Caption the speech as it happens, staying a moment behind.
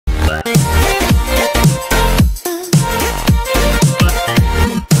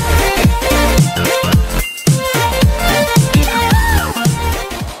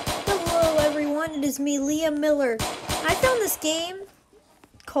game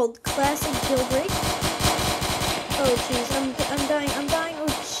called Classic Jailbreak. Oh jeez, I'm dying. Oh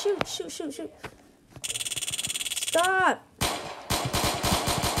shoot. Stop!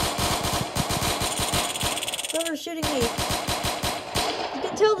 Whoever's shooting me. You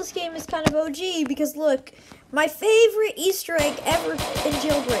can tell this game is kind of OG because look, my favorite Easter egg ever in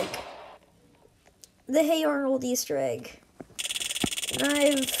Jailbreak. The Hey Arnold Easter egg. And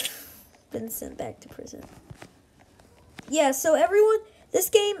I've been sent back to prison. Yeah, so everyone, this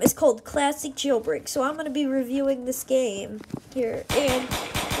game is called Classic Jailbreak. So I'm going to be reviewing this game here and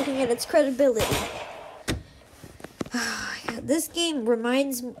looking at its credibility. This game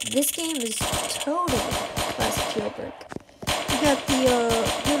is totally Classic Jailbreak. You got the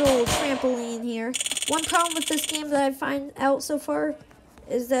good old trampoline here. One problem with this game that I find out so far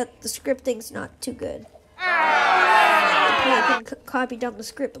is that the scripting's not too good. I can copy down the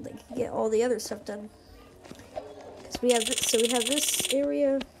script, but they can get all the other stuff done. Cause we have this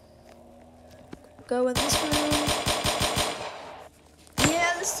area. Go in this room.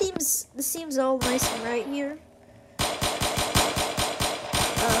 Yeah, this seems all nice and right here.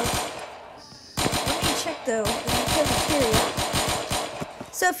 Let me check though in the cafeteria.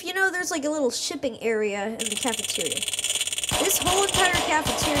 So if you know, there's like a little shipping area in the cafeteria. This whole entire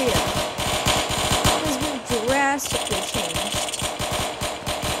cafeteria has been drastically changed.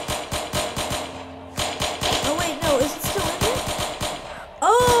 Oh wait, no, is it still in there?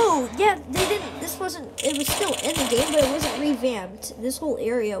 Oh, yeah, they didn't, it was still in the game, but it wasn't revamped. This whole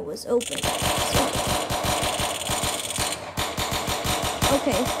area was open.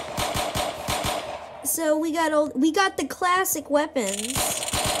 Okay. So we got the classic weapons.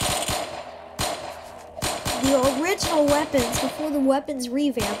 The original weapons before the weapons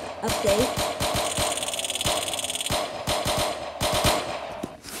revamp update.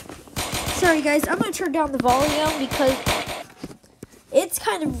 Sorry guys, I'm gonna turn down the volume because it's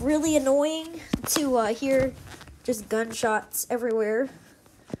kind of really annoying to hear just gunshots everywhere.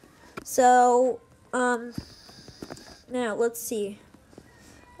 So, now let's see.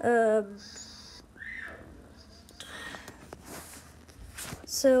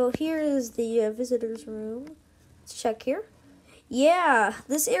 So here is the visitor's room. Let's check here. Yeah,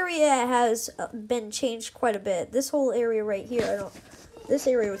 this area has been changed quite a bit. This whole area right here, this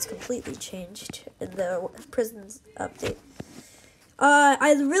area was completely changed in the prison's update.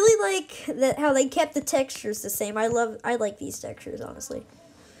 I really like how they kept the textures the same. I like these textures, honestly.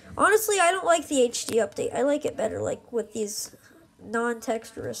 Honestly, I don't like the HD update. I like it better, like with these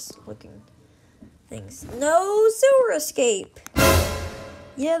non-texturous looking things. No sewer escape.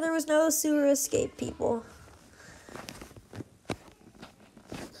 Yeah, there was no sewer escape, people.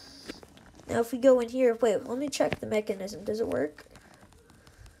 Now, if we go in here, wait, let me check the mechanism. Does it work?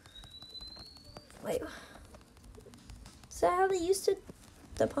 Wait. Is that how they used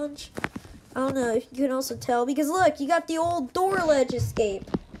to punch? I don't know. You can also tell because look, you got the old door ledge escape.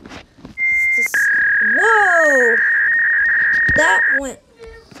 Whoa! That went.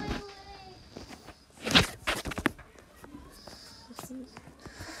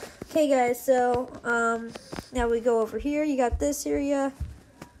 Okay, guys. So now we go over here. You got this area.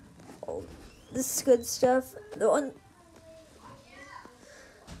 Oh, this is good stuff. The one.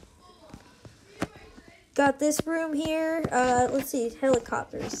 Got this room here. Let's see,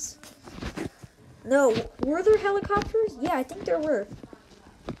 helicopters. No, were there helicopters? Yeah, I think there were.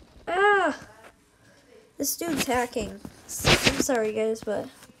 Ah! This dude's hacking. I'm sorry, guys, but...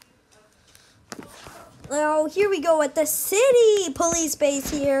 Now, here we go at the city police base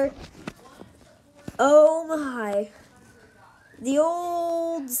here. Oh my. The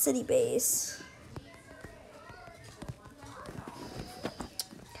old city base.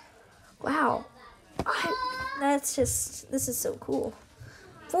 Wow. This is so cool.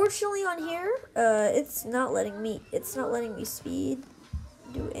 Fortunately on here, it's not letting me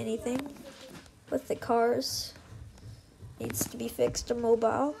do anything with the cars. Needs to be fixed on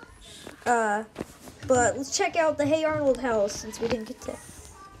mobile. But let's check out the Hey Arnold house since we didn't get to.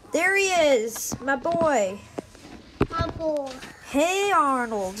 There he is, my boy. My boy. Hey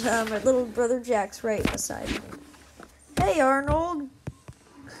Arnold. My little brother Jack's right beside me. Hey Arnold.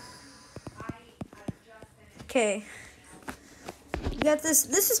 Okay. You got this.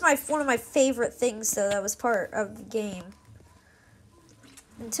 This is one of my favorite things, though, that was part of the game.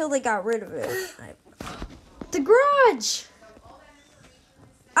 Until they got rid of it. The garage!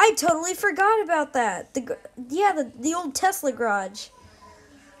 I totally forgot about that. The old Tesla garage.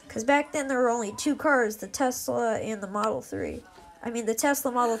 Because back then there were only two cars, the Tesla and the Model 3. I mean, the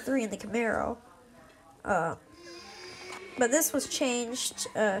Tesla Model 3 and the Camaro. But this was changed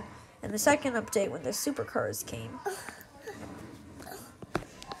in the second update when the supercars came.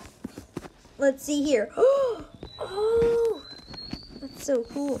 let's see here. Oh, that's so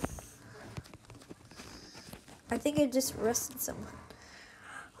cool. I think I just arrested someone.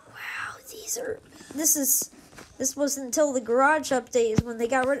 Wow, this was until the garage update is when they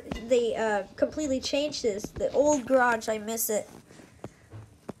completely changed this. The old garage, I miss it.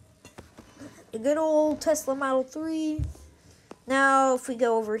 The good old Tesla Model 3. Now, if we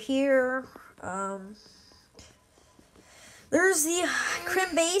go over here, there's the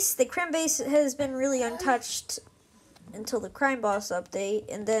crime base. The crime base has been really untouched until the crime boss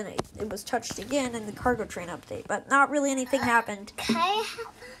update, and then it was touched again in the cargo train update, but not really anything happened. Can I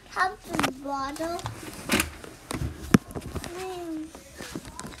have the bottle?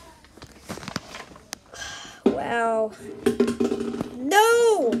 Wow.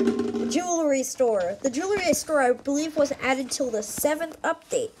 No! Jewelry store. The jewelry store, I believe, was added till the 7th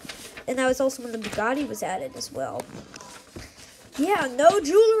update. And that was also when the Bugatti was added as well. Yeah, no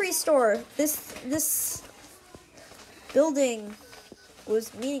jewelry store. This building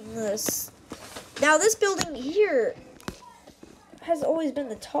was meaningless. Now, this building here has always been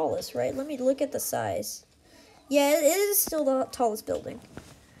the tallest, right? Let me look at the size. Yeah, it is still the tallest building.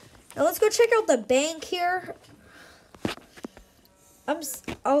 Now, let's go check out the bank here.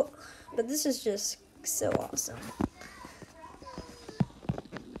 But this is just so awesome.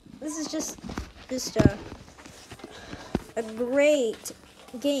 This is just a great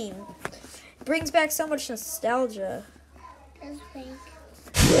game. It brings back so much nostalgia. Okay,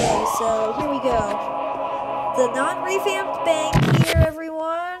 so here we go. The non-revamped bank here,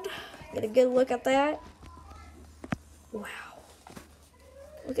 everyone. Get a good look at that. Wow.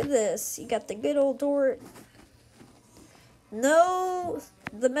 Look at this. You got the good old door. No,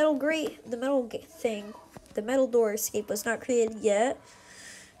 the metal door escape was not created yet.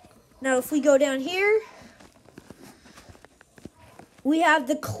 Now, if we go down here, we have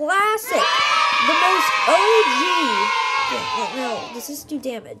the classic, the most OG. No, does this do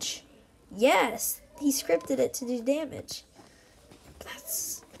damage? Yes, he scripted it to do damage.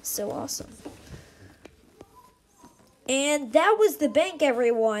 That's so awesome. And that was the bank,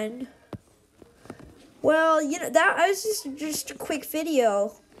 everyone. Well, you know, that was just a quick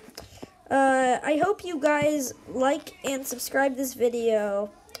video. I hope you guys like and subscribe this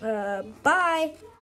video. Bye.